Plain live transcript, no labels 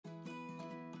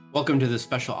Welcome to this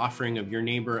special offering of Your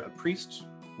Neighbor a Priest,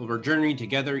 where we're journeying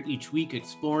together each week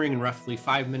exploring in roughly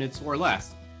 5 minutes or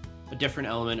less a different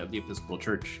element of the Episcopal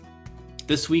Church.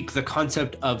 This week, the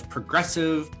concept of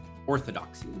progressive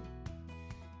orthodoxy.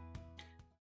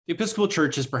 The Episcopal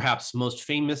Church is perhaps most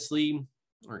famously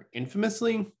or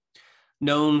infamously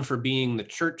known for being the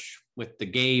church with the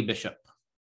gay bishop.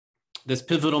 This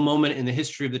pivotal moment in the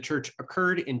history of the church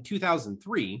occurred in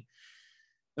 2003,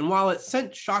 and while it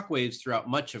sent shockwaves throughout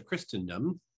much of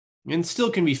Christendom, and still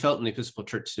can be felt in the Episcopal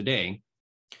Church today,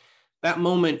 that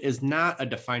moment is not a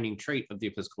defining trait of the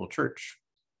Episcopal Church.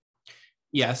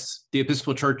 Yes, the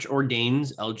Episcopal Church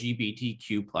ordains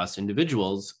LGBTQ+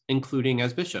 individuals, including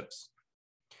as bishops.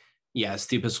 Yes,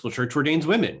 the Episcopal Church ordains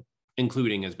women,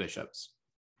 including as bishops.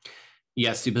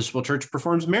 Yes, the Episcopal Church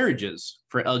performs marriages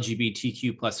for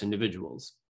LGBTQ+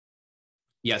 individuals.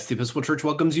 Yes, the Episcopal Church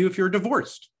welcomes you if you're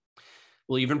divorced.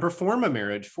 We'll even perform a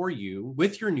marriage for you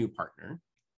with your new partner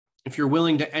if you're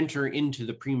willing to enter into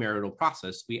the premarital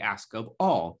process we ask of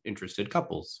all interested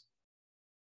couples.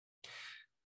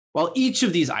 While each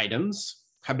of these items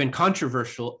have been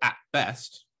controversial at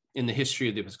best in the history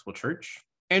of the Episcopal Church,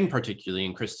 and particularly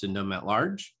in Christendom at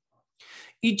large,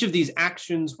 each of these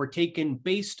actions were taken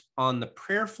based on the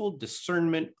prayerful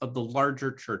discernment of the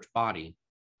larger church body,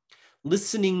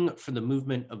 listening for the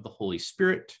movement of the Holy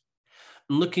Spirit,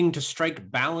 and looking to strike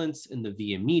balance in the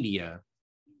via media,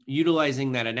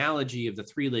 utilizing that analogy of the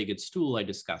three-legged stool I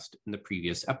discussed in the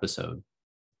previous episode.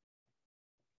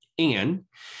 And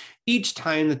each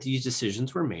time that these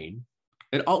decisions were made,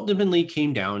 it ultimately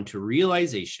came down to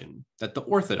realization that the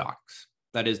orthodox,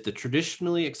 that is the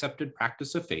traditionally accepted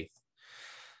practice of faith,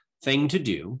 thing to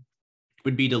do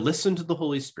would be to listen to the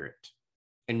Holy Spirit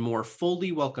and more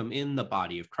fully welcome in the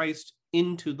body of Christ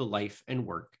into the life and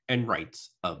work and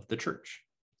rights of the church.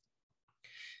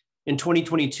 In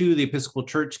 2022, the Episcopal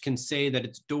Church can say that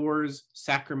its doors,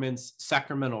 sacraments,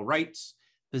 sacramental rites,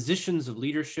 positions of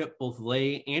leadership, both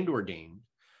lay and ordained,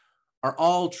 are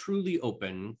all truly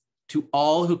open to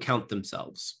all who count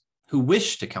themselves, who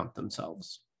wish to count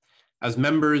themselves, as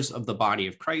members of the body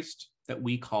of Christ that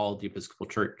we call the Episcopal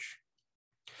Church.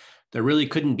 There really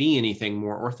couldn't be anything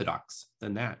more orthodox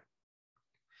than that.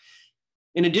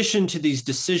 In addition to these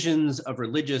decisions of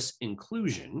religious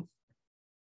inclusion,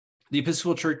 the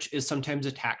Episcopal Church is sometimes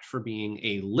attacked for being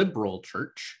a liberal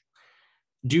church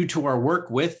due to our work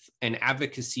with and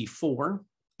advocacy for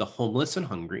the homeless and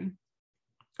hungry,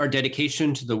 our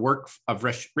dedication to the work of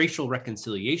racial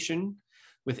reconciliation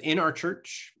within our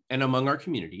church and among our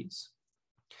communities,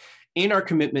 and our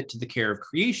commitment to the care of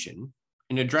creation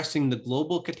in addressing the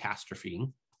global catastrophe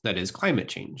that is climate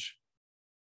change.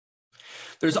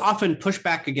 There's often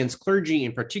pushback against clergy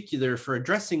in particular for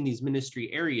addressing these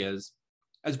ministry areas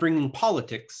as bringing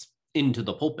politics into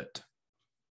the pulpit.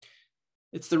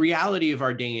 It's the reality of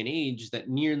our day and age that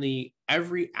nearly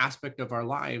every aspect of our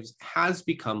lives has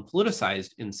become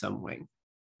politicized in some way.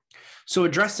 So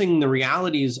addressing the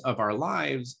realities of our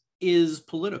lives is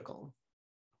political.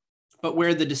 But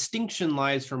where the distinction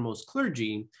lies for most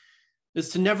clergy is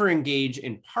to never engage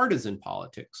in partisan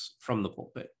politics from the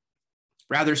pulpit,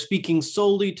 rather speaking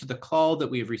solely to the call that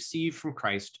we have received from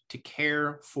Christ to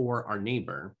care for our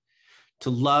neighbor, to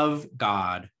love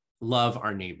God, love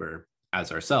our neighbor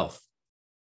as ourselves.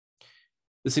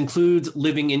 This includes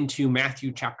living into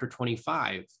Matthew chapter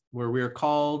 25, where we are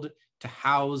called to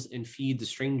house and feed the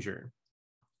stranger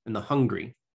and the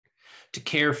hungry, to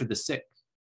care for the sick,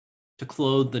 to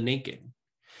clothe the naked,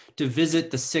 to visit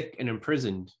the sick and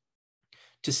imprisoned,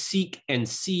 to seek and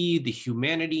see the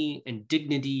humanity and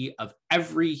dignity of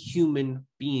every human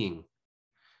being,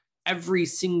 every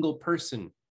single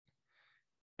person,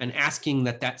 and asking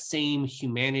that that same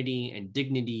humanity and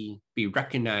dignity be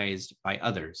recognized by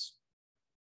others.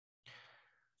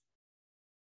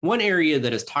 One area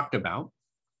that is talked about,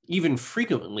 even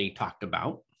frequently talked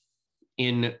about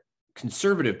in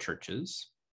conservative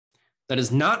churches, that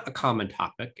is not a common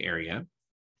topic area,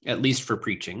 at least for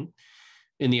preaching,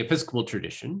 in the Episcopal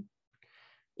tradition,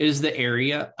 is the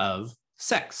area of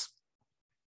sex.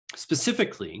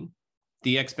 Specifically,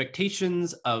 the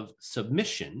expectations of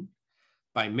submission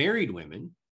by married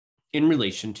women in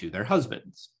relation to their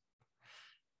husbands.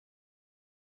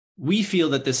 We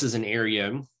feel that this is an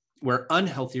area where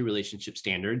unhealthy relationship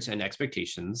standards and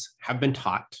expectations have been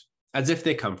taught as if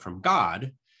they come from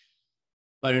God,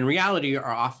 but in reality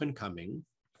are often coming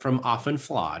from often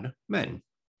flawed men.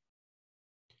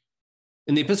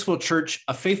 In the Episcopal Church,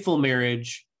 a faithful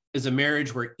marriage is a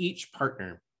marriage where each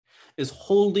partner is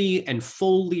wholly and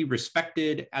fully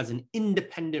respected as an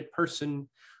independent person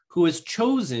who has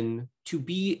chosen to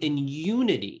be in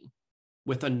unity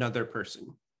with another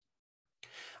person,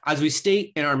 As we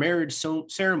state in our marriage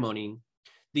ceremony,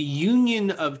 the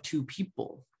union of two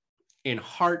people in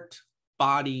heart,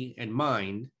 body, and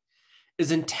mind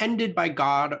is intended by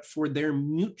God for their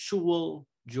mutual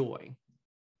joy,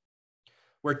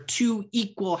 where two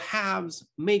equal halves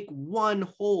make one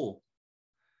whole,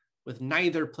 with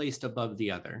neither placed above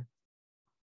the other,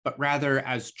 but rather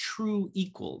as true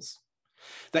equals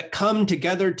that come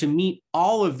together to meet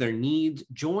all of their needs,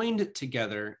 joined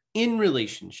together in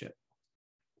relationship,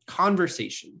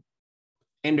 conversation,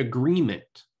 and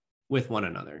agreement with one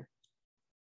another.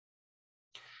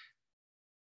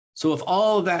 So if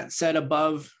all of that said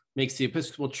above makes the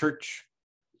Episcopal Church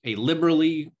a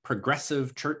liberally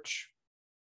progressive church,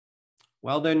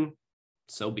 well then,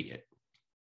 so be it.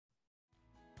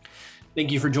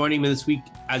 Thank you for joining me this week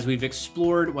as we've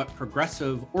explored what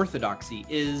progressive orthodoxy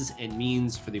is and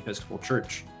means for the Episcopal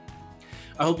Church.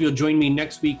 I hope you'll join me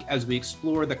next week as we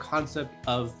explore the concept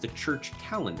of the church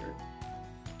calendar.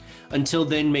 Until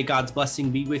then, may God's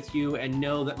blessing be with you, and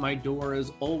know that my door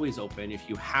is always open. If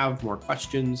you have more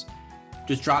questions,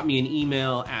 just drop me an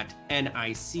email at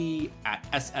nic@sslv.org,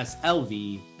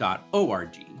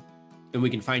 and we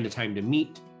can find a time to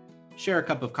meet, share a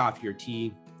cup of coffee or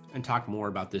tea, and talk more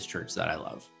about this church that I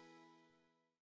love.